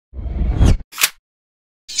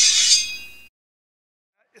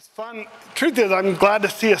It's fun. Truth is, I'm glad to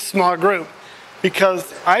see a small group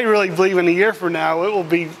because I really believe in a year from now it will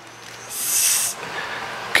be,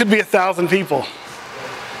 could be 1,000 people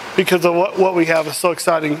because of what we have is so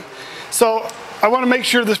exciting. So I want to make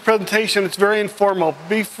sure this presentation is very informal.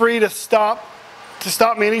 Be free to stop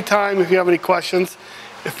me anytime if you have any questions.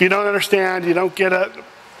 If you don't understand, you don't get it,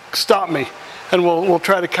 stop me, and we'll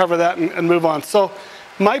try to cover that and move on. So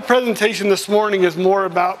my presentation this morning is more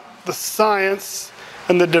about the science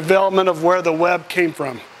and the development of where the web came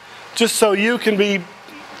from. Just so you can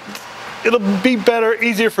it'll be better,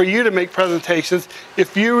 easier for you to make presentations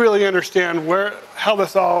if you really understand how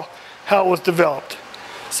it was developed.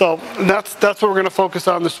 So that's what we're going to focus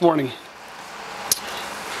on this morning.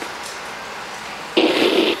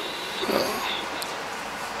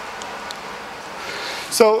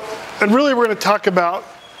 So, and really we're going to talk about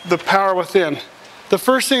the power within. The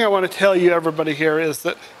first thing I want to tell you, everybody here, is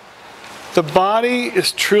that the body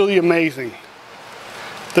is truly amazing.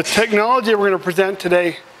 The technology we're going to present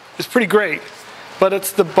today is pretty great, but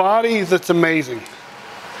it's the body that's amazing.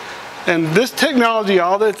 And this technology,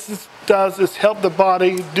 all that does is help the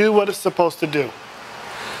body do what it's supposed to do.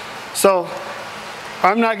 So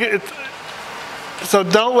so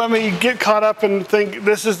don't let me get caught up and think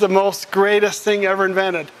this is the greatest thing ever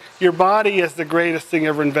invented. Your body is the greatest thing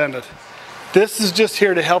ever invented. This is just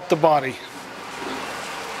here to help the body.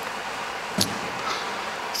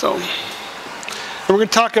 So, we're going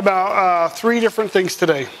to talk about 3 different things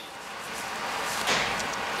today.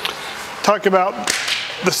 Talk about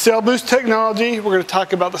the cell boost technology. We're going to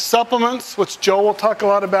talk about the supplements, which Joe will talk a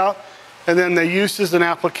lot about, and then the uses and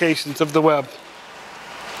applications of the web.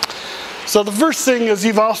 So the first thing is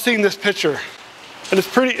you've all seen this picture, and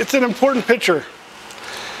it's an important picture.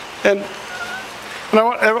 And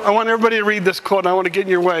I want everybody to read this quote, and I want to get in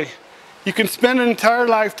your way. You can spend an entire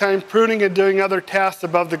lifetime pruning and doing other tasks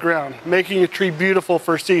above the ground, making a tree beautiful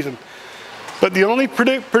for a season. But the only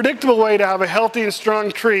predictable way to have a healthy and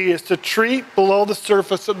strong tree is to treat below the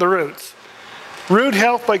surface of the roots. Root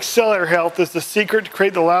health, like cellular health, is the secret to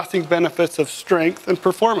create the lasting benefits of strength and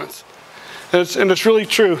performance. And it's really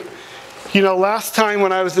true. You know, last time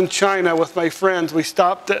when I was in China with my friends, we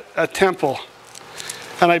stopped at a temple,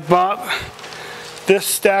 and I bought this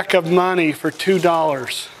stack of money for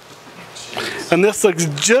 $2. And this looks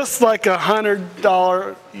just like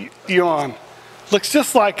 $100 yuan. Looks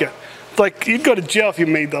just like it. Like you'd go to jail if you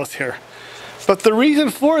made those here. But the reason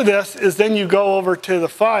for this is then you go over to the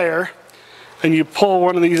fire and you pull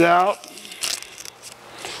one of these out.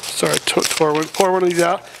 Sorry, pour one of these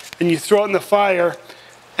out, and you throw it in the fire,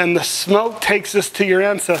 and the smoke takes this to your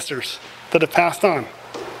ancestors that have passed on.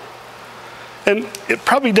 And it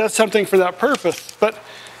probably does something for that purpose, but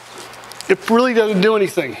it really doesn't do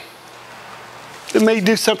anything. It may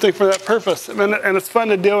do something for that purpose, and it's fun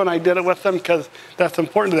to do, and I did it with them because that's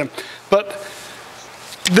important to them. But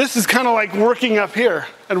this is kind of like working up here,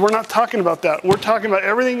 and we're not talking about that. We're talking about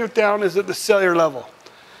everything down is at the cellular level.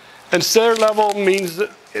 And cellular level means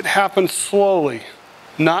that it happens slowly,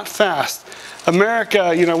 not fast.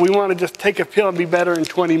 America, you know, we want to just take a pill and be better in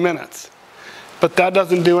 20 minutes. But that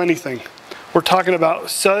doesn't do anything. We're talking about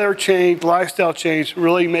cellular change, lifestyle change,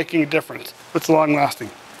 really making a difference. It's long lasting.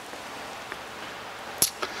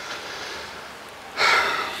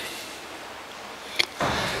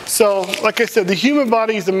 So, like I said, the human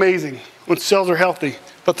body is amazing when cells are healthy,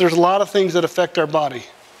 but there's a lot of things that affect our body.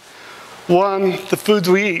 One, the foods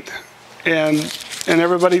we eat, and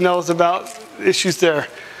everybody knows about issues there.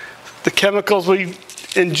 The chemicals we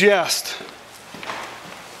ingest.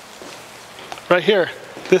 Right here.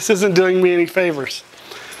 This isn't doing me any favors.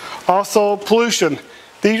 Also, pollution.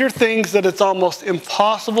 These are things that it's almost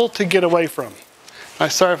impossible to get away from. I'm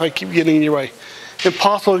sorry if I keep getting in your way.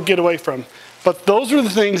 Impossible to get away from. But those are the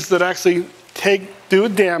things that actually do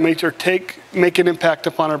damage or make an impact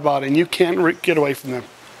upon our body, and you can't get away from them.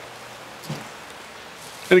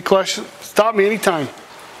 Any questions? Stop me anytime.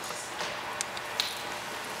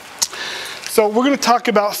 So we're going to talk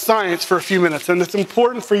about science for a few minutes, and it's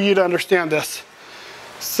important for you to understand this.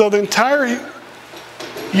 So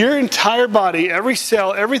your entire body, every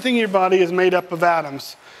cell, everything in your body is made up of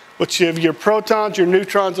atoms, which you have your protons, your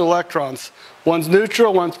neutrons, electrons. One's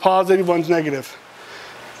neutral, one's positive, one's negative.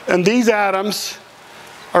 And these atoms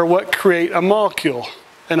are what create a molecule.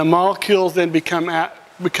 And the molecules then become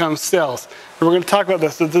cells. And we're going to talk about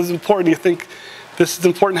this. This is important. You think this is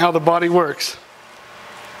important how the body works.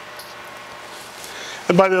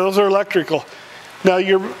 And by the way, those are electrical. Now,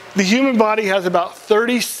 the human body has about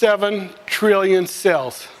 37 trillion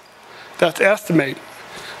cells. That's estimate.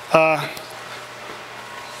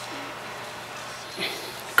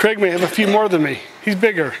 Craig may have a few more than me. He's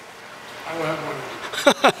bigger. I don't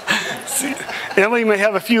have one. See, Emily may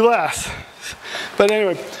have a few less. But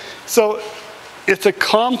anyway, so it's a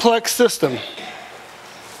complex system.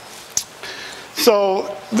 So,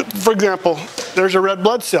 for example, there's a red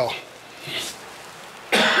blood cell.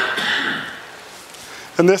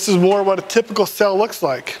 And this is more what a typical cell looks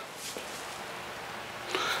like.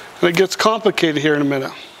 And it gets complicated here in a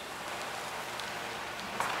minute.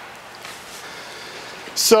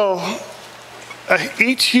 So,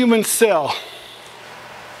 each human cell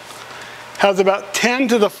has about 10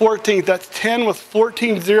 to the 14th, that's 10 with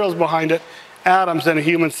 14 zeros behind it, atoms in a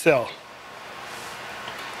human cell.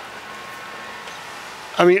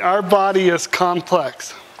 I mean, our body is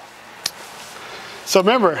complex. So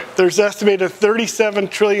remember, there's estimated 37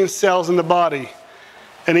 trillion cells in the body.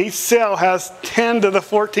 And each cell has 10 to the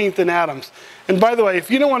 14th in atoms. And by the way,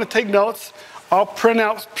 if you don't want to take notes, I'll print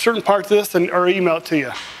out certain parts of this or email it to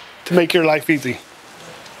you to make your life easy.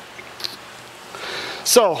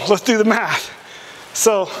 So let's do the math.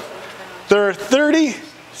 So there are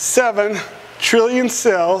 37 trillion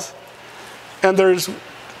cells, and there's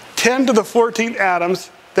 10 to the 14th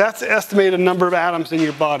atoms. That's the estimated number of atoms in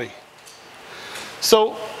your body.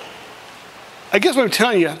 So I guess what I'm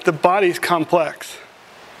telling you, the body is complex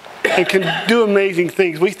and can do amazing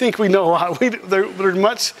things. We think we know a lot. There's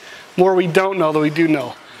much more we don't know than we do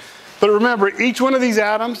know. But remember, each one of these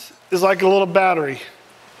atoms is like a little battery.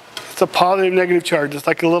 It's a positive, negative charge. It's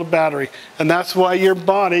like a little battery. And that's why your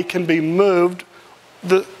body can be moved.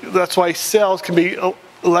 That's why cells can be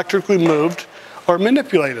electrically moved or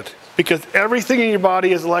manipulated. Because everything in your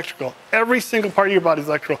body is electrical. Every single part of your body is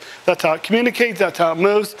electrical. That's how it communicates. That's how it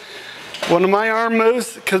moves. When my arm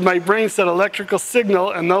moves, because my brain said electrical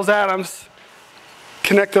signal, and those atoms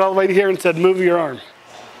connected all the way to here and said, move your arm.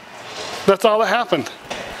 That's all that happened.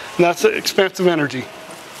 And that's expansive energy.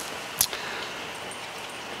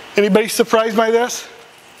 Anybody surprised by this?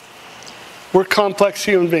 We're complex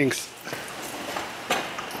human beings.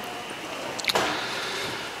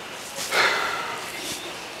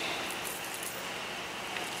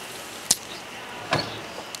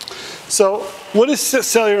 So what is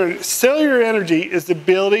cellular energy? Cellular energy is the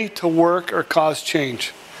ability to work or cause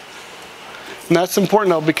change. And that's important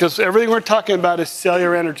though, because everything we're talking about is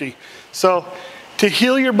cellular energy. So to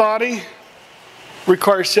heal your body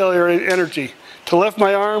requires cellular energy. To lift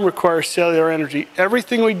my arm requires cellular energy.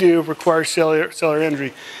 Everything we do requires cellular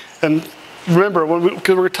energy. And remember, because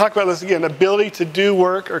we're going to talk about this again, ability to do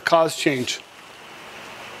work or cause change.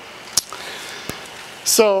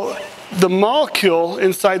 So the molecule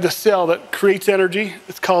inside the cell that creates energy,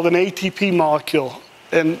 it's called an ATP molecule.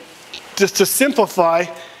 And just to simplify,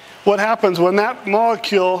 what happens when that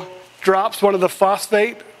molecule drops one of the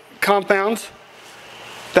phosphate compounds,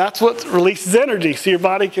 that's what releases energy. So your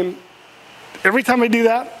body can, every time I do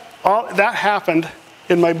that, that happened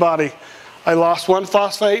in my body. I lost one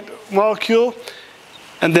phosphate molecule,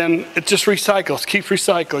 and then it just recycles, keeps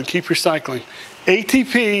recycling, keeps recycling.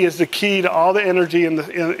 ATP is the key to all the energy on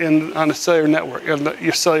the cellular network, in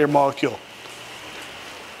your cellular molecule.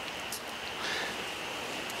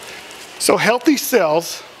 So healthy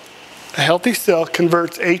cells, a healthy cell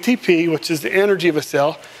converts ATP, which is the energy of a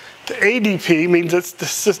cell, to ADP, means it's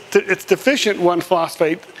deficient one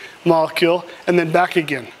phosphate molecule, and then back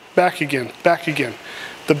again, back again, back again.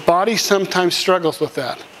 The body sometimes struggles with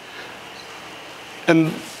that.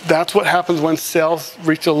 And that's what happens when cells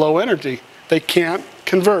reach a low energy. They can't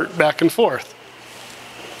convert back and forth.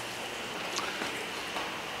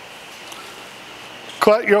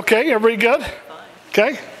 You're okay? Everybody good?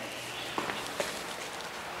 Okay?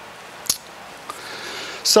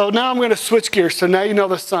 So now I'm going to switch gears. So now you know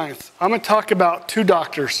the science. I'm going to talk about two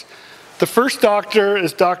doctors. The first doctor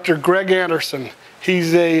is Dr. Greg Anderson.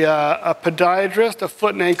 He's a podiatrist, a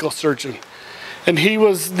foot and ankle surgeon. And he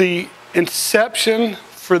was the inception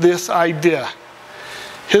for this idea.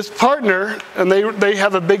 His partner, and they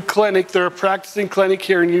have a big clinic. They're a practicing clinic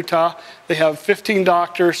here in Utah. They have 15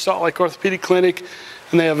 doctors, Salt Lake Orthopedic Clinic,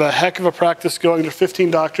 and they have a heck of a practice going to 15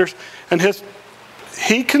 doctors. And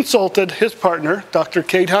he consulted his partner, Dr.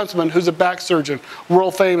 Cade Huntsman, who's a back surgeon,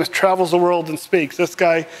 world famous, travels the world and speaks. This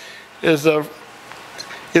guy is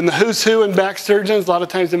in the who's who in back surgeons. A lot of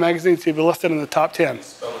times in magazines he'll be listed in the top 10.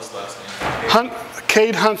 Spell his last name.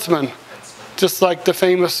 Cade Huntsman, just like the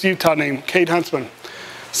famous Utah name, Cade Huntsman.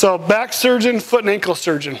 So back surgeon, foot and ankle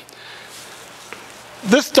surgeon.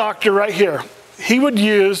 This doctor right here, he would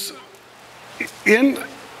use in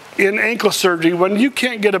ankle surgery, when you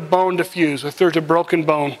can't get a bone to fuse, if there's a broken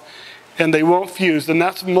bone and they won't fuse, and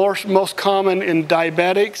that's most common in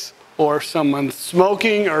diabetics or someone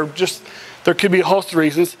smoking, or just, there could be a host of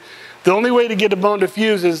reasons. The only way to get a bone to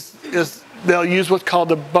fuse is they'll use what's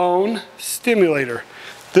called a bone stimulator.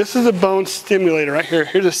 This is a bone stimulator right here.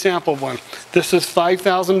 Here's a sample of one. This is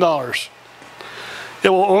 $5,000. It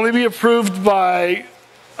will only be approved by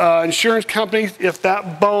insurance companies if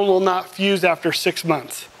that bone will not fuse after 6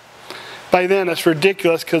 months. By then, it's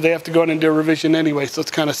ridiculous because they have to go in and do a revision anyway, so it's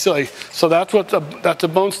kind of silly. So that's a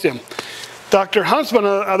bone stim. Dr. Huntsman,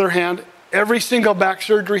 on the other hand, every single back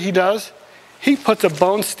surgery he does, he puts a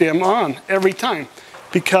bone stim on every time,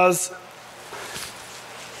 because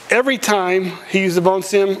every time he uses a bone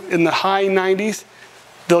stim in the high 90s,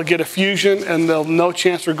 they'll get a fusion and they'll no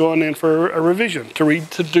chance for going in for a revision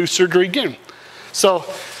to do surgery again. So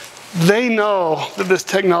they know that this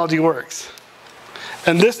technology works.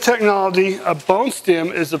 And this technology, a bone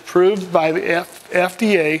stim, is approved by the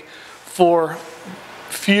FDA for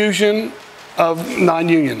fusion of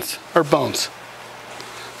non-unions or bones.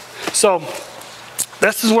 So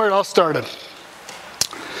this is where it all started.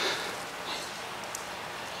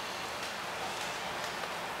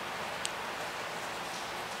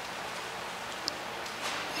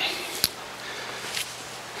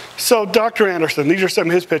 So Dr. Anderson, these are some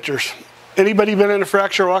of his pictures. Anybody been in a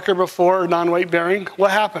fracture walker before or non-weight bearing?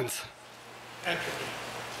 What happens?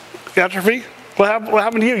 Atrophy. Atrophy? What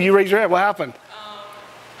happened to you? You raised your head. What happened?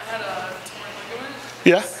 I had a torn ligament.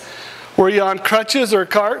 Yeah? Were you on crutches or a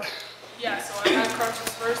cart? Yeah, so I had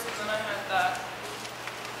crutches first and then I had that.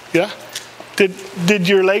 Yeah? Did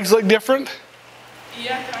your legs look different?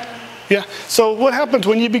 Yeah, kind of. Yeah. So what happens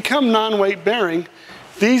when you become non-weight bearing,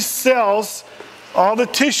 these cells, all the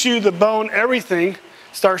tissue, the bone, everything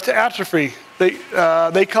starts to atrophy. They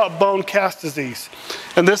call it bone cast disease.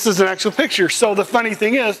 And this is an actual picture. So the funny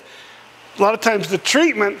thing is, a lot of times the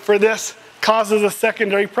treatment for this causes a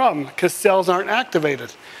secondary problem because cells aren't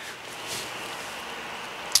activated.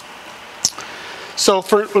 So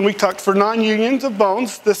when we talk for non-unions of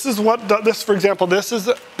bones, this is what, for example, that's a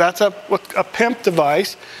PEMP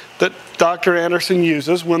device that Dr. Anderson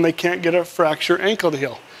uses when they can't get a fractured ankle to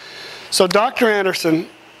heal. So Dr. Anderson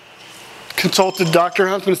consulted Dr.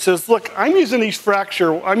 Huntsman and says, look, I'm using these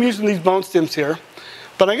bone stems here,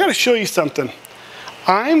 but I got to show you something.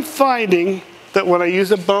 I'm finding that when I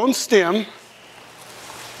use a bone stem,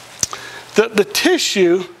 that the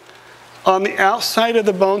tissue on the outside of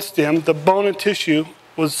the bone stem, the bone and tissue,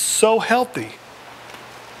 was so healthy.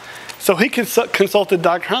 So he consulted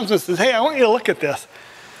Dr. Huntsman and says, hey, I want you to look at this.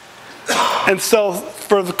 And so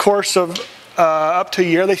for the course of up to a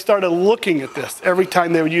year, they started looking at this every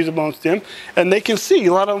time they would use a bone stem. And they can see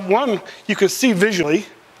a lot of, one, you can see visually.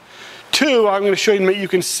 Two, I'm going to show you you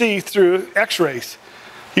can see through x-rays.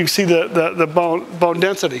 You can see the bone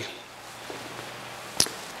density.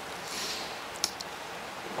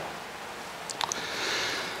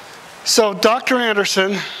 So Dr.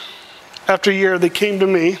 Anderson, after a year, they came to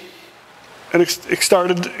me and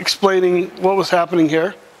started explaining what was happening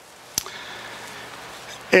here.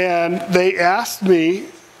 And they asked me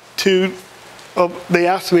to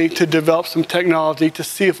develop some technology to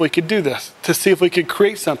see if we could do this, to see if we could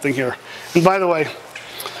create something here. And by the way,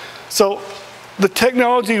 so the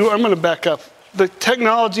technology, I'm going to back up. The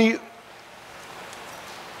technology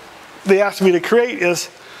they asked me to create is,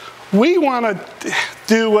 we want to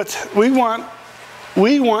do what we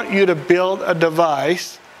want you to build a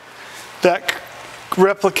device that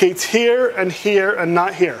replicates here and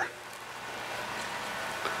not here.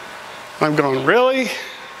 I'm going, really?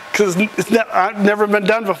 Because I've never been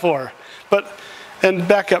done before. And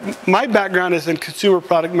back up, my background is in consumer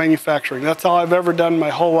product manufacturing. That's all I've ever done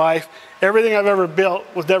my whole life. Everything I've ever built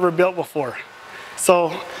was never built before.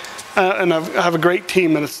 So, and I have a great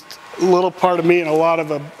team, and it's a little part of me and a lot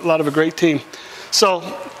of a great team. So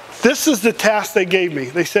this is the task they gave me.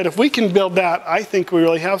 They said, if we can build that, I think we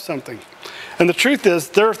really have something. And the truth is,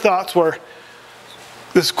 their thoughts were,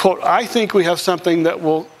 this quote, I think we have something that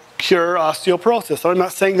will cure osteoporosis. I'm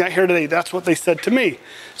not saying that here today. That's what they said to me.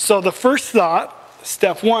 So the first thought,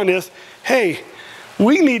 step one, is, hey,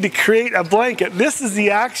 we need to create a blanket. This is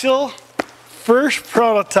the actual first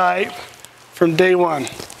prototype from day one.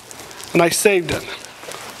 And I saved it.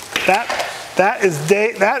 That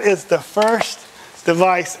is the first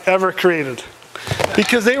device ever created.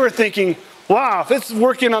 Because they were thinking, wow, if it's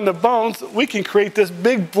working on the bones, we can create this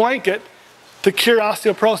big blanket to cure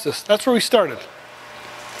osteoporosis. That's where we started.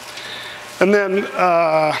 And then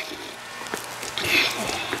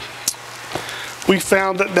we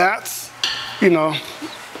found that that's,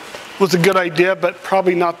 was a good idea, but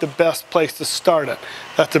probably not the best place to start it.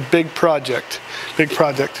 That's a big project.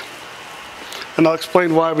 And I'll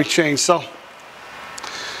explain why we changed. So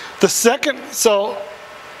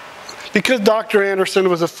because Dr. Anderson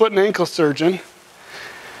was a foot and ankle surgeon,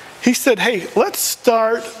 he said, hey, let's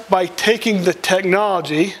start by taking the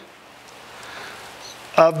technology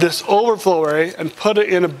of this overflow area and put it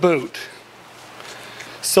in a boot.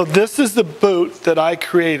 So this is the boot that I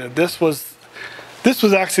created. This was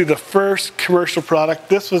actually the first commercial product.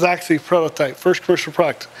 This was actually prototype, first commercial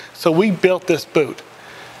product. So we built this boot,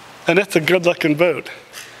 and it's a good looking boot.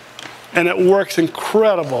 And it works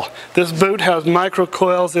incredible. This boot has micro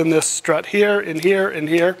coils in this strut here, and here, and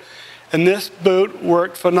here. And this boot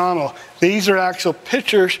worked phenomenal. These are actual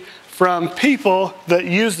pictures from people that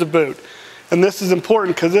use the boot. And this is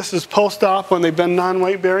important because this is post-op when they've been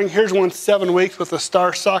non-weight bearing. Here's one 7 weeks with a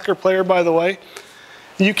star soccer player, by the way.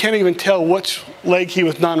 You can't even tell which leg he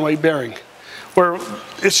was non-weight bearing. Where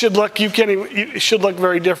it should look, it should look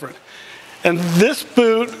very different. And this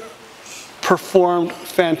boot performed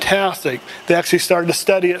fantastic. They actually started to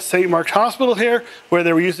study at St. Mark's Hospital here, where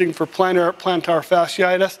they were using for plantar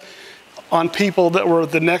fasciitis on people that were,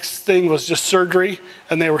 the next thing was just surgery,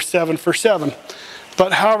 and they were 7 for 7.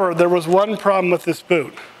 But however, there was one problem with this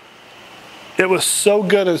boot. It was so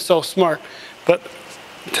good and so smart. But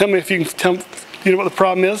tell me if you can tell, you know what the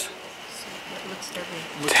problem is?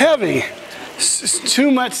 It's heavy. It's too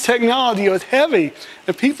much technology. It was heavy.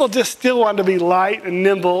 And people just still wanted to be light and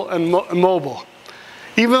nimble and mobile.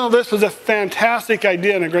 Even though this was a fantastic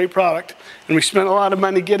idea and a great product, and we spent a lot of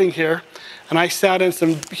money getting here, and I sat in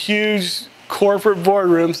some huge corporate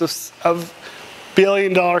boardrooms of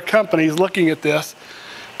billion-dollar companies looking at this,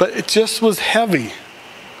 but it just was heavy.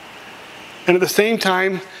 And at the same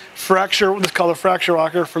time, what's called a fracture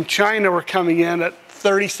rocker from China were coming in at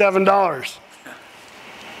 $37.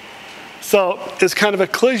 So it's kind of a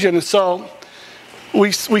collision. And so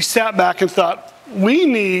we sat back and thought,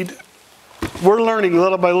 we're learning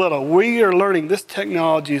little by little. We are learning this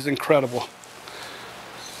technology is incredible.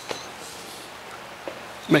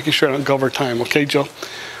 Making sure I don't go over time, okay, Joe?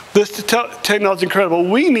 This technology is incredible.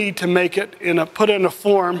 We need to make it put it in a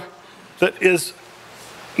form that is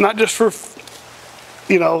not just for,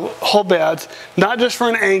 whole beds, not just for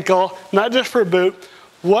an ankle, not just for a boot.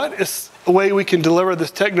 What is a way we can deliver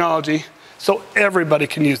this technology so everybody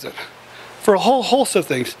can use it for a whole host of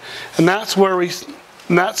things? And that's where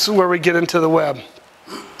we get into the web.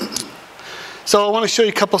 So I want to show you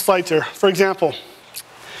a couple slides here. For example,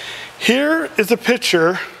 here is a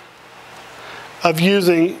picture of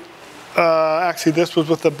using, actually this was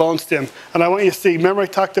with the bone stem. And I want you to see, remember I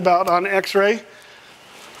talked about on x-ray?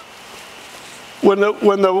 When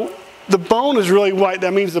the bone is really white,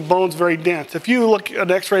 that means the bone's very dense. If you look at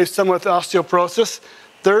x-ray of someone with osteoporosis,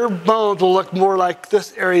 their bones will look more like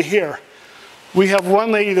this area here. We have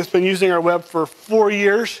one lady that's been using our web for 4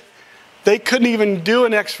 years. They couldn't even do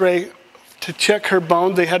an x-ray to check her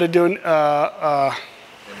bones. They had to do an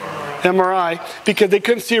MRI because they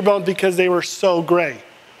couldn't see her bones because they were so gray.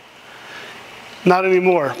 Not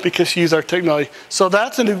anymore because she used our technology. So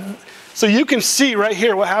so you can see right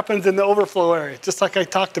here what happens in the overflow area, just like I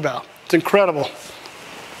talked about. It's incredible.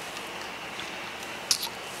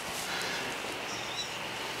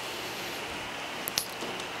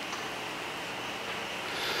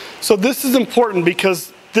 So this is important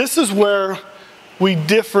because this is where we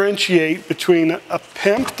differentiate between a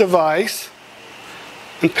PEMF device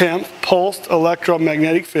and PEMF, pulsed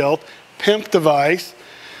electromagnetic field, PEMF device,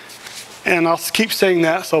 and I'll keep saying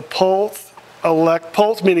that, so pulse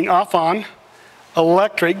meaning off on,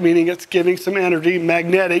 electric meaning it's giving some energy,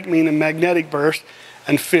 magnetic meaning magnetic burst,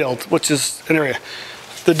 and field, which is an area.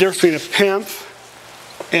 The difference between a PEMF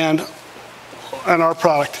and our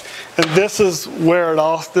product. And this is where it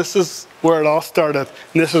all started.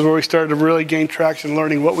 And this is where we started to really gain traction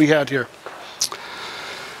learning what we had here.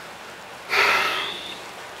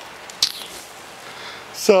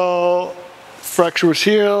 So fracture was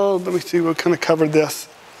healed. Let me see, we kind of covered this.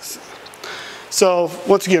 So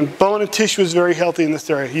once again, bone and tissue is very healthy in this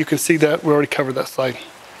area. You can see that, we already covered that slide.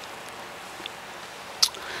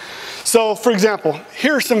 So for example,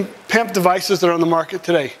 here are some PEMF devices that are on the market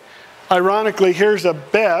today. Ironically, here's a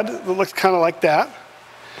bed that looks kind of like that.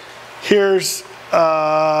 Here's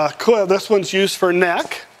a coil. This one's used for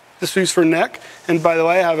neck. This one's used for neck. And by the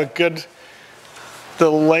way, I have the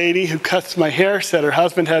lady who cuts my hair said her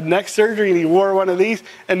husband had neck surgery and he wore one of these.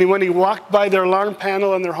 And when he walked by their alarm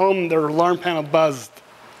panel in their home, their alarm panel buzzed.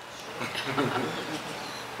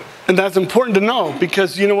 And that's important to know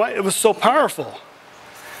because you know what? It was so powerful.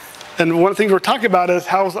 And one of the things we're talking about is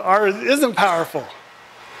how ours isn't powerful.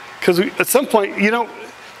 Because at some point,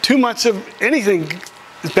 too much of anything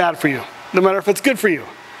is bad for you, no matter if it's good for you.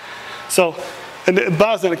 So, and it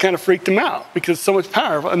buzzed and it kind of freaked him out because so much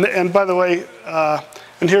power. And by the way,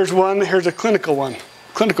 And here's a clinical one.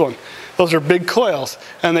 Those are big coils,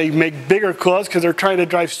 and they make bigger coils because they're trying to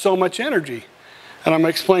drive so much energy. And I'm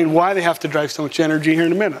going to explain why they have to drive so much energy here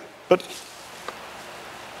in a minute.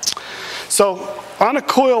 So on a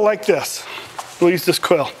coil like this, we'll use this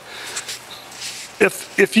coil.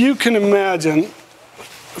 If you can imagine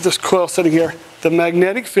this coil sitting here, the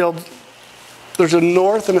magnetic field, there's a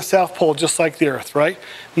north and a south pole just like the Earth, right?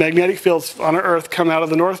 Magnetic fields on our Earth come out of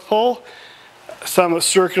the North Pole, some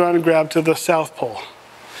circle on and grab to the South Pole.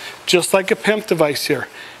 Just like a PEMF device here.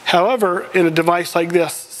 However, in a device like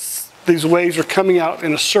this, these waves are coming out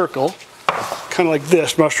in a circle, kind of like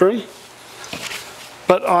this mushroom.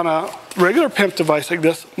 But on a regular PEMF device like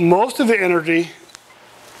this, most of the energy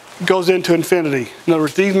goes into infinity. In other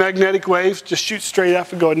words, these magnetic waves just shoot straight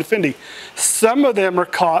up and go into infinity. Some of them are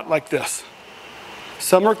caught like this.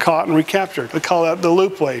 Some are caught and recaptured. We call that the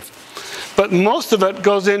loop wave. But most of it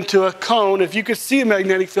goes into a cone. If you could see a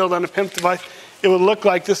magnetic field on a PEMF device, it would look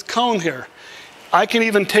like this cone here. I can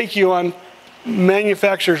even take you on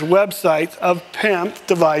manufacturers' websites of PEMF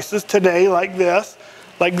devices today like this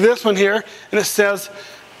one here, and it says,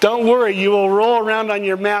 don't worry, you will roll around on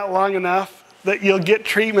your mat long enough that you'll get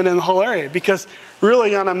treatment in the whole area. Because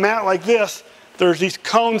really on a mat like this, there's these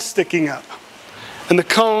cones sticking up. And the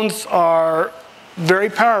cones are very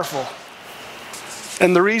powerful.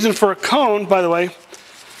 And the reason for a cone, by the way,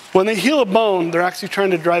 when they heal a bone, they're actually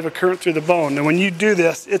trying to drive a current through the bone. And when you do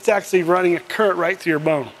this, it's actually running a current right through your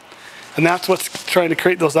bone. And that's what's trying to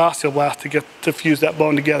create those osteoblasts to fuse that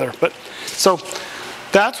bone together. So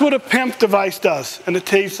that's what a PEMF device does. And it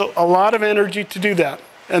takes a lot of energy to do that.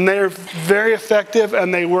 And they're very effective,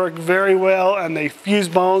 and they work very well, and they fuse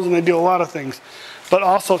bones, and they do a lot of things. But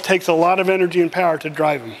also it takes a lot of energy and power to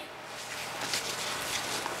drive them.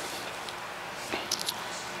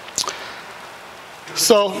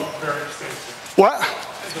 So, Very expensive. what?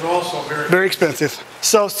 But also Very expensive.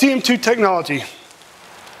 So cm2 technology,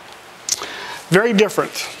 very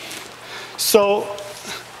different. So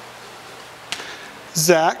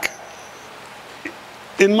Zach,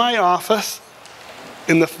 in my office,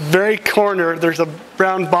 in the very corner, there's a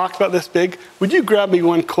brown box about this big. Would you grab me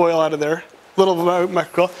one coil out of there? Little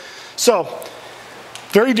micro coil. So,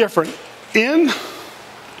 very different. In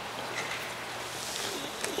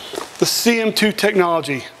the cm2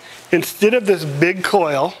 technology, instead of this big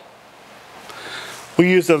coil, we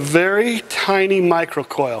use a very tiny micro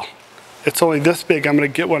coil. It's only this big. I'm going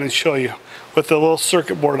to get one and show you with a little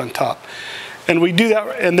circuit board on top. And we do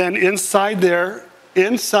that, and then inside there,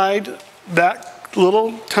 inside that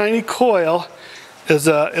little tiny coil is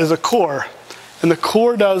a core. And the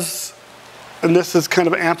core does, and this is kind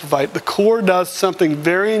of amplified, the core does something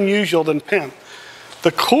very unusual than PEMF.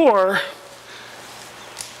 The core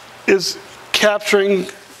is capturing,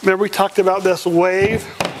 remember we talked about this wave,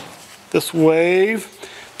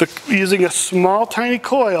 using a small tiny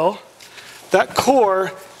coil, that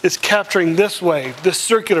core is capturing this wave, this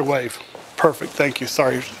circular wave. Perfect, thank you,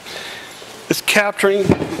 sorry. It's capturing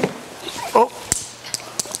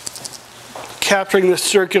this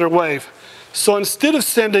circular wave. So instead of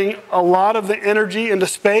sending a lot of the energy into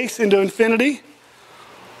space, into infinity,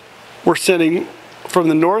 we're sending from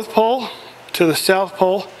the North Pole to the South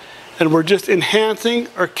Pole, and we're just enhancing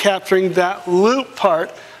or capturing that loop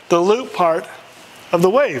part, the loop part of the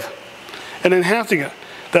wave, and enhancing it.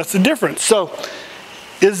 That's the difference. So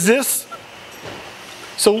we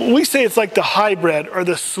say it's like the hybrid or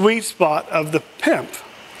the sweet spot of the PEMF,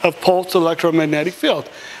 of pulsed electromagnetic field.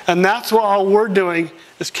 And that's what all we're doing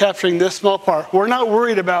is capturing this small part. We're not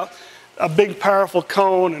worried about a big powerful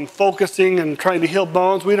cone and focusing and trying to heal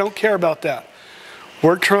bones. We don't care about that.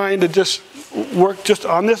 We're trying to just work just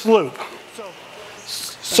on this loop.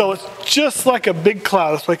 So it's just like a big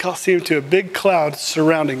cloud. That's what I call cm2, a big cloud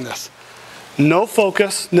surrounding this. No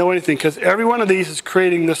focus, no anything, because every one of these is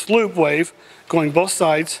creating this loop wave going both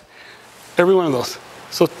sides, every one of those.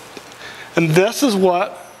 And this is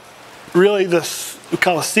what really we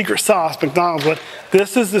call a secret sauce, McDonald's, but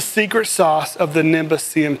this is the secret sauce of the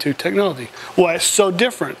Nimbus cm2 technology. Why it's so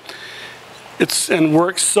different and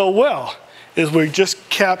works so well is we just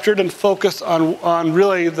captured and focused on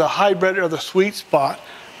really the hybrid or the sweet spot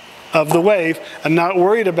of the wave and not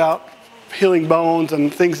worried about healing bones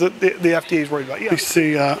and things that the FDA is worried about. Yeah. You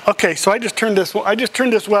see, okay, so I just turned this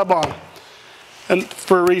web on, and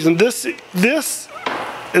for a reason. This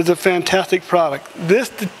is a fantastic product. This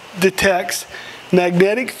detects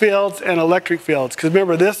magnetic fields and electric fields. Because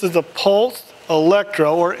remember, this is a pulsed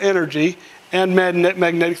electro or energy and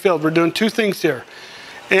magnetic field. We're doing two things here: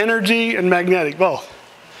 energy and magnetic, both.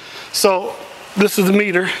 So this is the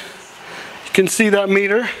meter. You can see that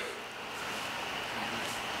meter.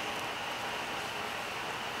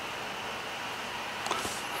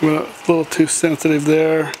 I'm a little too sensitive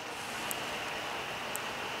there.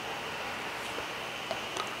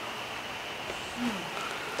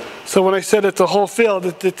 So when I said it's a whole field,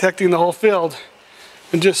 it's detecting the whole field.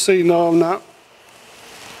 And just so you know,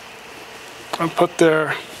 I'm put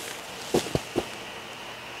there.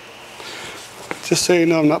 Just so you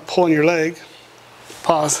know, I'm not pulling your leg.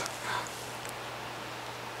 Pause.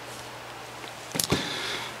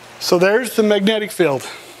 So there's the magnetic field.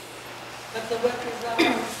 But the whip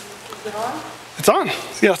is it on? It's on.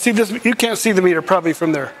 Yeah, see this, you can't see the meter probably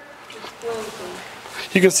from there.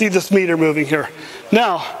 You can see this meter moving here.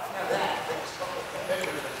 Now,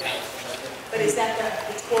 But is that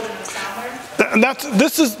it's quoting the somewhere? and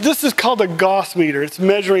this is called a Gauss meter. It's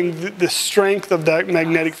measuring the strength of that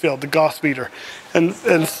magnetic field, the Gauss meter, and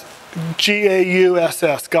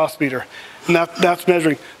G-A-U-S-S, Gauss meter, and that's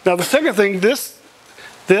measuring. Now the second thing, this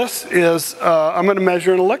is I'm going to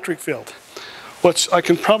measure an electric field, which I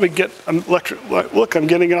can probably get an electric. Look, I'm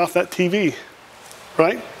getting it off that TV,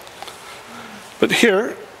 right? But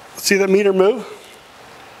here, see that meter move?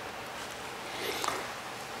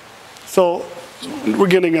 So we're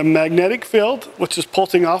getting a magnetic field, which is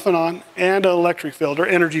pulsing off and on, and an electric field, or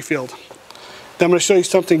energy field. Then I'm going to show you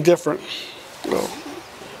something different.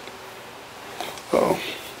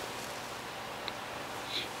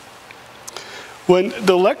 When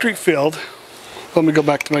the electric field, let me go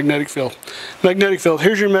back to magnetic field. Magnetic field,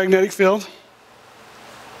 here's your magnetic field.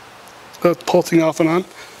 That's pulsing off and on.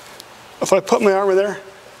 If I put my arm in there,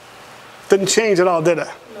 didn't change at all, did it?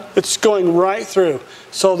 No. It's going right through.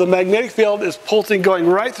 So the magnetic field is pulsing, going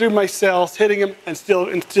right through my cells, hitting them, and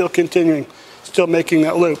still continuing, still making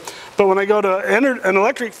that loop. But when I go to an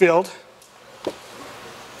electric field,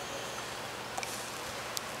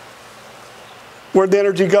 where'd the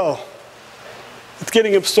energy go? It's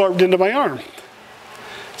getting absorbed into my arm.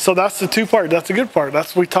 So that's the two part. That's the good part.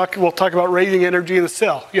 That's we'll talk about raising energy in the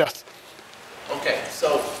cell. Yes. Okay,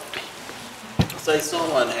 so say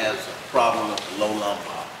someone has a problem with the low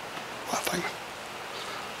lumbar.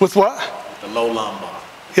 With what? The low lumbar.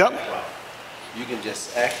 Yep. You can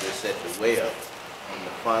just actually set the web on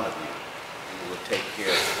the front of you, and it will take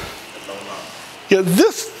care of the low lumbar. Yeah,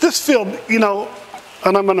 this field, you know,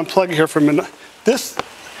 and I'm going to plug it here for a minute.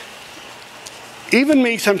 Even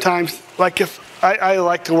me sometimes, like if I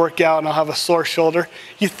like to work out and I'll have a sore shoulder,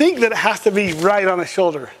 you think that it has to be right on the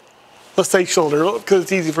shoulder. Let's say shoulder, because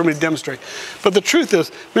it's easy for me to demonstrate. But the truth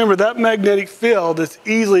is, remember that magnetic field is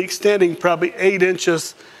easily extending probably 8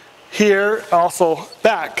 inches here, also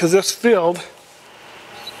back, because this field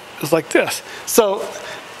is like this. So,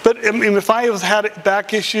 but I mean, if I had a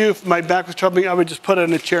back issue, if my back was troubling, I would just put it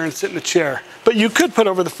in a chair and sit in the chair. But you could put it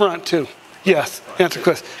over the front too. Yes, answer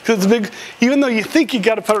question. Because it's big, even though you think you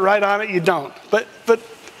got to put it right on it, you don't. But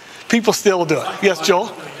people still do it. Yes, Joel?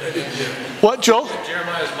 What, Joel?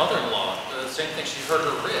 Jeremiah's mother-in-law, the same thing, she hurt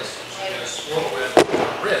her wrist. She had a swirl with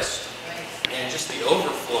her wrist, and just the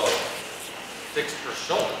overflow fixed her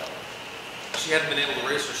shoulder. She hadn't been able to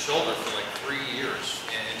raise her shoulder for like 3 years,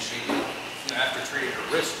 and she, after treating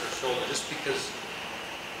her wrist, her shoulder, just because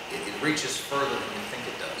it reaches further than you think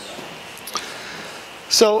it does.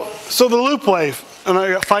 So the loop wave, and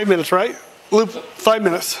I got 5 minutes, right? Loop, 5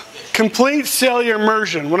 minutes. Complete cellular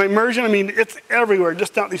immersion. When I immersion, I mean it's everywhere,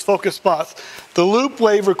 just not these focus spots. The loop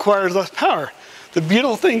wave requires less power. The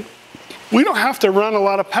beautiful thing, we don't have to run a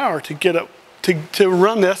lot of power to get it, to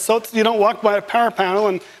run this, so you don't walk by a power panel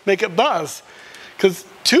and make it buzz. Because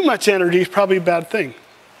too much energy is probably a bad thing.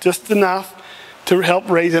 Just enough to help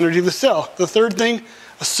raise energy of the cell. The third thing,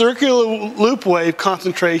 a circular loop wave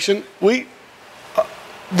concentration,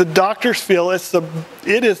 the doctors feel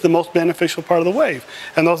it is the most beneficial part of the wave,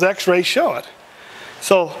 and those x-rays show it.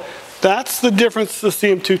 So that's the difference of the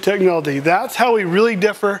cm2 technology. That's how we really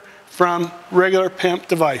differ from regular PEMP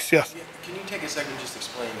device. Yes? Yeah, can you take a second and just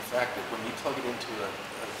explain the fact that when you plug it into a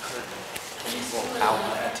 120-volt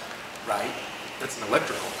outlet, right, that's an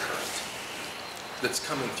electrical current that's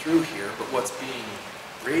coming through here, but what's being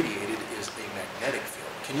radiated is a magnetic field.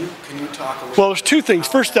 Can you talk a little bit? Well, there's two things.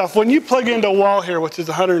 First off, when you plug into a wall here, which is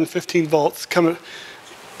 115 volts, coming,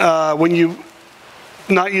 when you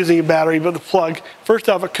not using a battery but the plug, first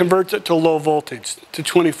off, it converts it to low voltage, to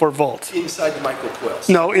 24 volts. Inside the micro coils?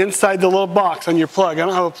 No, inside the little box on your plug. I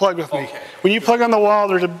don't have a plug with me. Okay. When you plug on the wall,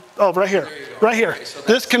 there's right here, right here. Okay, so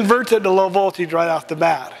this converts it to low voltage right off the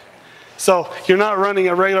bat. So you're not running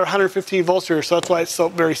a regular 115 volts here, so that's why it's so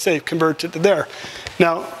very safe, converts it to there.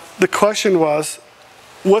 Now, the question was,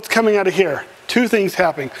 what's coming out of here? Two things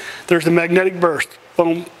happening. There's a magnetic burst.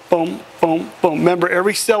 Boom, boom, boom, boom. Remember,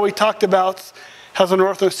 every cell we talked about has a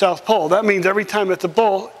north and a south pole. That means every time it's a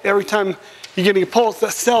bull, every time you're getting a pulse,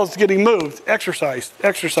 that cell is getting moved, exercised.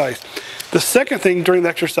 The second thing during the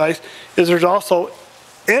exercise is there's also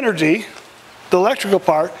energy. The electrical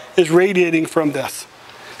part is radiating from this,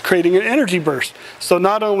 creating an energy burst. So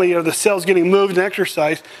not only are the cells getting moved and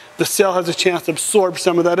exercised, the cell has a chance to absorb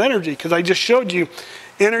some of that energy. Because I just showed you,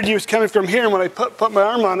 energy was coming from here, and when I put my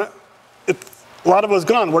arm on it, a lot of it was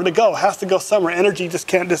gone. Where'd it go? It has to go somewhere. Energy just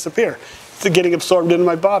can't disappear. It's getting absorbed into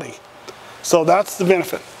my body. So that's the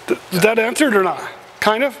benefit. Did that answer it or not?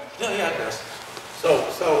 Kind of? Yeah, it does. So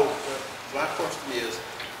my question is,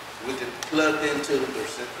 with it plugged into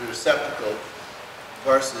the receptacle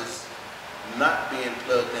versus not being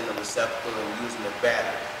plugged in the receptacle and using a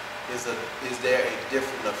battery, is there a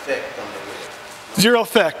different effect on the web? Zero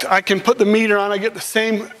effect. I can put the meter on, I get the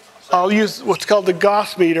same, I'll use what's called the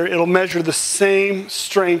Gauss meter. It'll measure the same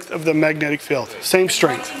strength of the magnetic field. Same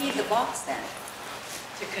strength. Why do you need the box then?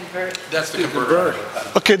 To convert? That's the converter.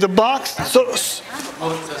 Okay, the box,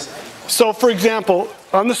 so for example,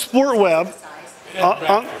 on the sport web,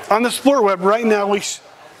 on the sport web, right now we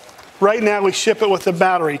ship it with a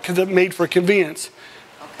battery because it's made for convenience.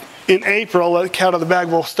 In April, let the cat out of the bag,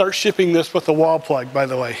 we'll start shipping this with a wall plug, by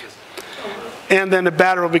the way. And then the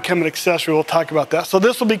battery will become an accessory. We'll talk about that. So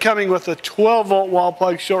this will be coming with a 12-volt wall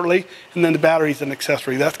plug shortly, and then the battery's an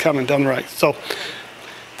accessory. That's coming done right. So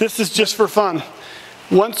this is just for fun.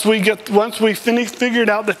 Once we figured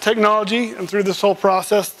out the technology, and through this whole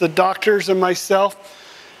process, the doctors and myself,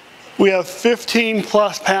 we have 15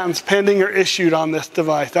 plus patents pending or issued on this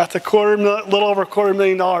device. That's little over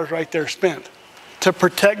 $250,000 right there spent to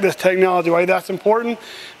protect this technology. Why that's important?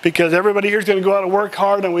 Because everybody here is going to go out and work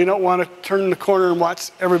hard, and we don't want to turn the corner and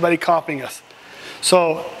watch everybody copying us.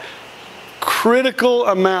 So critical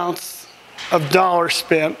amounts of dollars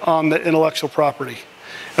spent on the intellectual property.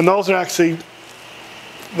 And those are actually,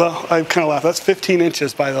 well, I kind of laugh. That's 15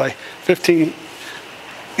 inches, by the way. 15,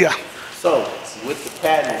 yeah. So with the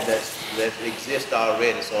patent that exists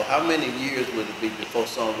already, so how many years would it be before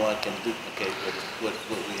someone can duplicate what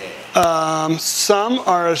we have? Some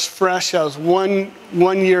are as fresh as one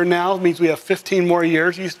year now. It means we have 15 more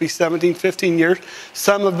years. It used to be 17, 15 years.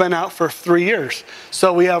 Some have been out for 3 years.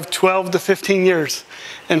 So we have 12 to 15 years.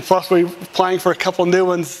 And plus we're applying for a couple new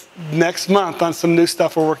ones next month on some new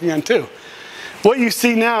stuff we're working on too. What you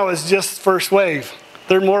see now is just first wave.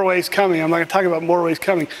 There are more waves coming. I'm not going to talk about more waves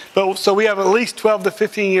coming. But so we have at least 12 to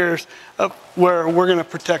 15 years of where we're going to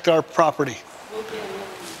protect our property.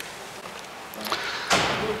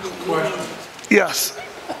 Question. Yes.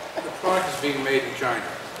 The product is being made in China.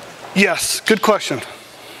 Yes. Good question.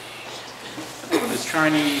 The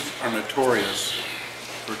Chinese are notorious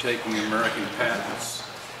for taking American patents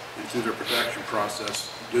and through their production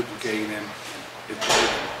process, duplicating them and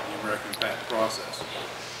avoiding the American patent process.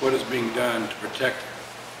 What is being done to protect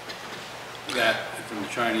that from the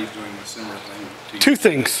Chinese doing a similar thing to you?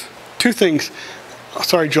 Two things. Oh,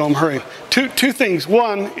 sorry, Joe, I'm hurrying. Two things.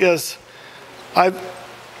 One is I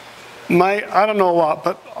don't know a lot,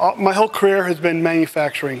 but my whole career has been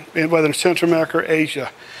manufacturing, whether in Central America or Asia.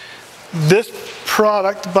 This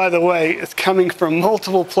product, by the way, is coming from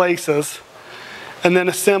multiple places and then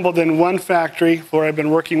assembled in one factory where I've been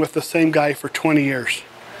working with the same guy for 20 years.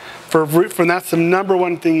 That's the number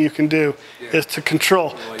one thing you can do, is to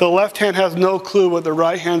control. The left hand has no clue what the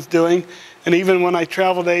right hand's doing. And even when I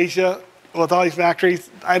travel to Asia with all these factories,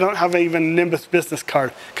 I don't have even a Nimbus business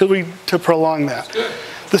card to prolong that. Good.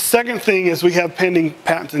 The second thing is we have pending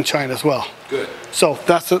patents in China as well. Good. So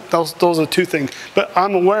those are two things. But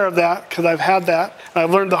I'm aware of that because I've had that, and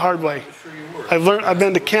I've learned the hard way. I've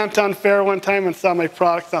been to Canton Fair one time and saw my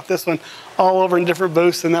products, not this one, all over in different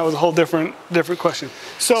booths, and that was a whole different question.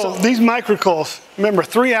 So these microcoils, remember,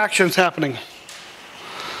 3 actions happening.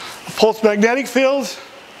 A pulse magnetic field,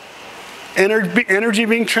 energy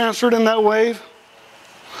being transferred in that wave.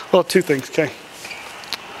 Well, 2 things, okay.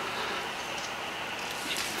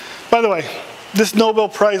 By the way, this Nobel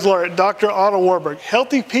Prize laureate, Dr. Otto Warburg,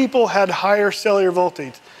 healthy people had higher cellular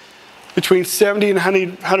voltage, between 70 and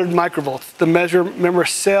 100 microvolts. The measure, remember, a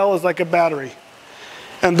cell is like a battery.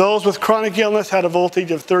 And those with chronic illness had a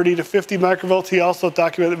voltage of 30 to 50 microvolts. He also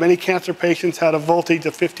documented that many cancer patients had a voltage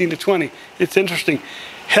of 15 to 20. It's interesting.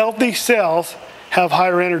 Healthy cells have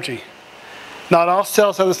higher energy. Not all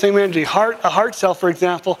cells have the same energy. A heart cell, for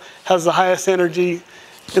example, has the highest energy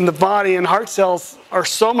in the body, and heart cells are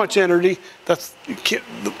so much energy that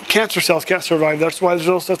cancer cells can't survive. That's why there's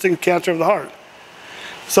no such thing as cancer of the heart.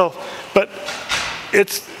 So, but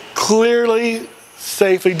it's clearly,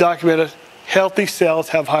 safely documented, healthy cells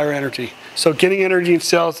have higher energy. So getting energy in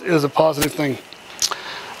cells is a positive thing.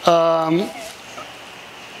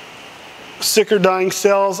 sick or dying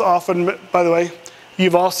cells often, by the way,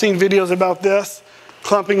 you've all seen videos about this,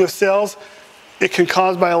 clumping of cells. It can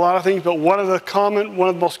cause by a lot of things, but one of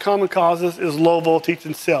the most common causes is low voltage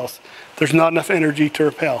in cells. There's not enough energy to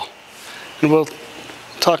repel. And we'll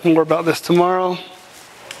talk more about this tomorrow.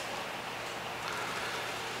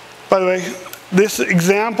 By the way, this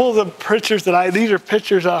example, the pictures these are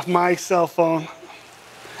pictures off my cell phone.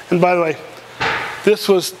 And by the way, this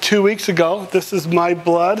was 2 weeks ago. This is my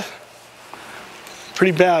blood.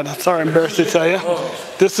 Pretty bad. Sorry, I'm embarrassed to tell you.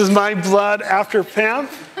 This is my blood after PEMF.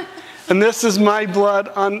 And this is my blood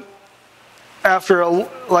after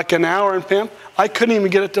like an hour in PEMF. I couldn't even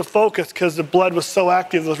get it to focus because the blood was so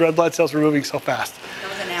active, those red blood cells were moving so fast. That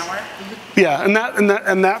was an hour? Yeah,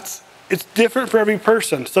 it's different for every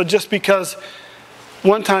person. So just because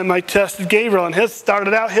one time I tested Gabriel and his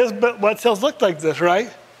blood cells looked like this,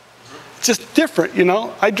 right? It's just different, you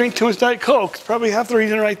know. I drink too much Diet Coke. It's probably half the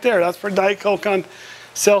reason right there. That's for Diet Coke on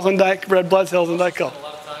cells and red blood cells and Diet Coke. A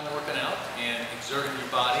lot of time working out and exerting your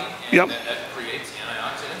body, and yep. that creates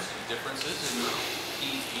antioxidants and differences in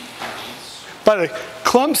heat. By the way,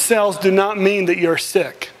 clump cells do not mean that you're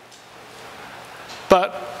sick.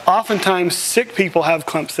 But oftentimes sick people have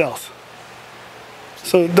clump cells.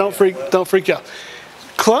 So don't freak out.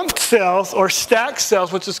 Clumped cells or stacked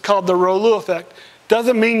cells, which is called the Rolu effect,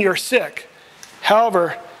 doesn't mean you're sick.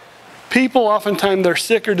 However, people oftentimes they're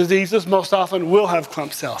sick or diseases most often will have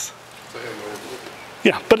clump cells.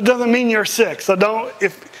 Yeah, but it doesn't mean you're sick. So don't,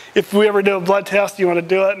 if we ever do a blood test, you want to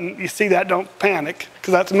do it and you see that, don't panic,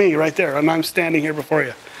 because that's me right there and I'm standing here before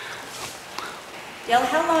you. Dale,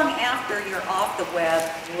 how long after you're off the web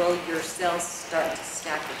will your cells start to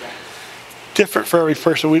stack again? Different for every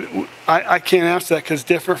person. I can't answer that because it's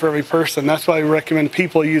different for every person. That's why we recommend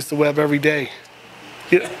people use the web every day.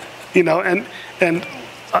 You know, and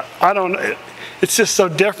I don't, it's just so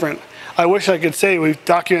different. I wish I could say we've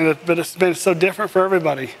documented it, but it's been so different for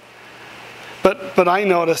everybody. But I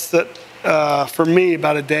noticed that for me,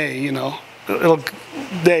 about a day, you know, I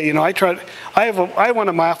have one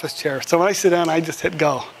in my office chair, so when I sit down, I just hit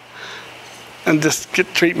go and just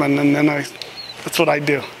get treatment, and then that's what I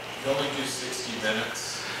do. You only do 60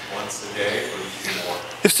 minutes once a day, or you do more?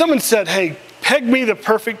 If someone said, hey, peg me the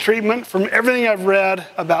perfect treatment from everything I've read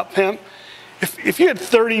about PEMF, if you had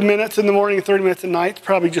 30 minutes in the morning and 30 minutes at night, it's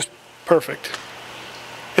probably just perfect.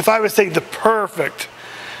 If I would say the perfect,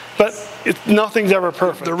 but nothing's ever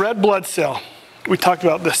perfect. The red blood cell, we talked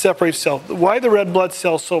about the separated cell. Why the red blood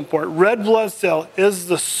cell is so important? Red blood cell is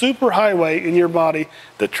the superhighway in your body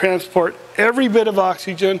that transports every bit of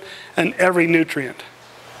oxygen and every nutrient.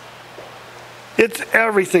 It's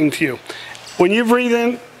everything to you. When you breathe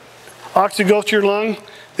in, oxygen goes to your lung,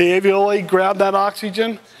 the alveoli grab that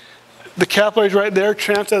oxygen, the capillaries right there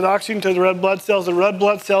transfer that oxygen to the red blood cells. The red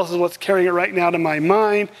blood cells is what's carrying it right now to my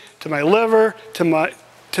mind, to my liver, to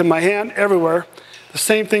my hand, everywhere. The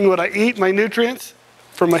same thing when I eat my nutrients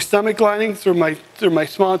from my stomach lining through my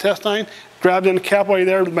small intestine, grabbed in the capillary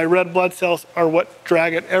there, my red blood cells are what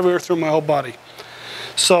drag it everywhere through my whole body.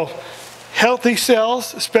 So healthy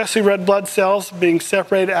cells, especially red blood cells being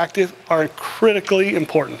separated active, are critically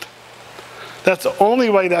important. That's the only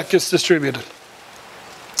way that gets distributed.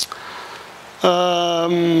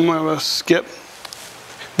 I'm going to skip.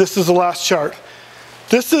 This is the last chart.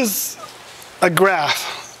 This is a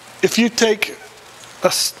graph. If you take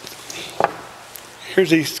here's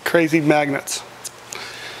these crazy magnets.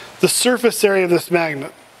 The surface area of this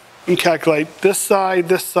magnet, and calculate this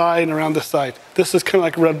side, and around this side. This is kind of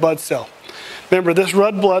like a red blood cell. Remember, this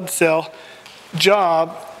red blood cell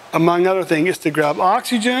job, among other things, is to grab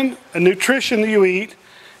oxygen and nutrition that you eat,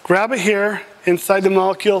 grab it here inside the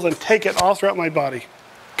molecules, and take it all throughout my body.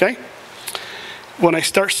 Okay? When I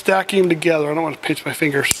start stacking them together, I don't want to pinch my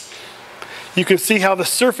fingers, you can see how the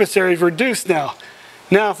surface area is reduced now.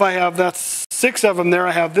 Now, if I have 6 of them there,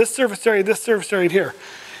 I have this surface area, and here.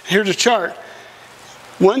 Here's a chart.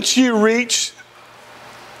 Once you reach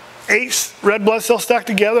 8 red blood cells stacked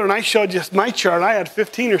together, and I showed you my chart, I had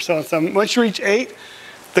 15 or so in some. Once you reach 8,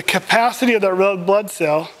 the capacity of that red blood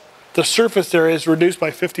cell, the surface area, is reduced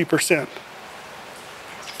by 50%.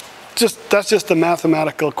 That's just a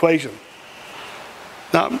mathematical equation.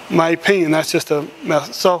 Not my opinion, that's just a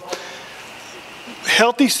math. So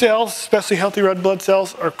healthy cells, especially healthy red blood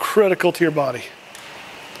cells, are critical to your body.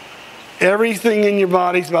 Everything in your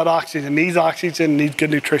body is about oxygen. Needs oxygen, needs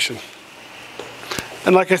good nutrition.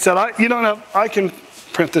 And like I said, I can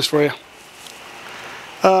print this for you.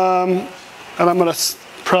 And I'm going to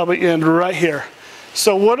probably end right here.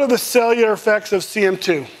 So what are the cellular effects of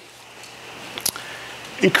cm2?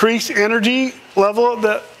 Increase energy level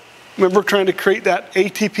Remember, trying to create that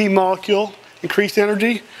ATP molecule, increased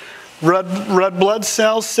energy. Red blood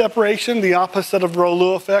cells separation, the opposite of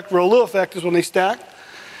Rowley effect. Rowley effect is when they stack.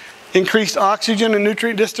 Increased oxygen and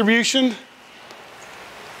nutrient distribution.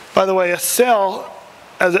 By the way, a cell,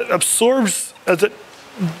 as it absorbs, as it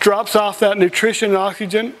drops off that nutrition and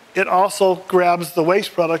oxygen, it also grabs the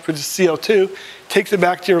waste product, which is CO2, takes it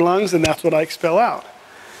back to your lungs, and that's what I expel out.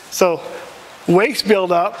 So waste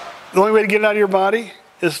buildup, the only way to get it out of your body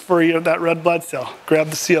is for that red blood cell. Grab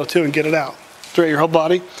the CO2 and get it out throughout your whole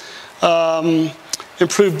body.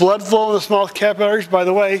 Improve blood flow in the small capillaries. By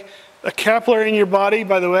the way, a capillary in your body,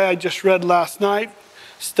 by the way, I just read last night,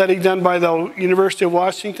 study done by the University of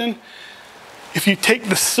Washington. If you take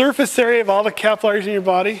the surface area of all the capillaries in your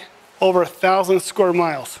body, over 1,000 square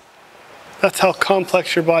miles. That's how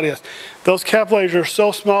complex your body is. Those capillaries are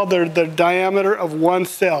so small, they're the diameter of one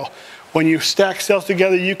cell. When you stack cells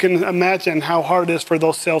together, you can imagine how hard it is for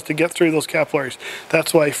those cells to get through those capillaries.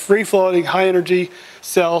 That's why free-floating, high-energy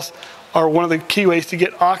cells are one of the key ways to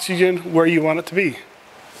get oxygen where you want it to be.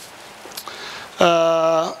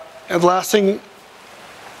 And last thing,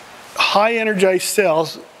 high-energized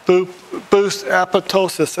cells boost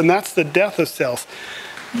apoptosis, and that's the death of cells.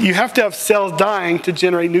 You have to have cells dying to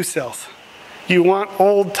generate new cells. You want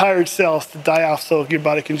old, tired cells to die off so your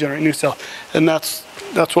body can generate new cells. And that's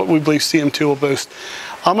what we believe cm2 will boost.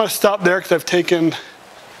 I'm going to stop there because I've taken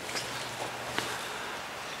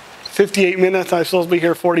 58 minutes. I'm supposed to be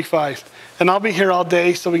here 45. And I'll be here all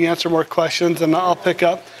day so we can answer more questions, and I'll pick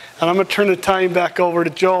up. And I'm going to turn the time back over to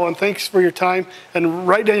Joel. And thanks for your time. And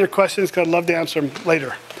write down your questions because I'd love to answer them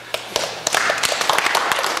later.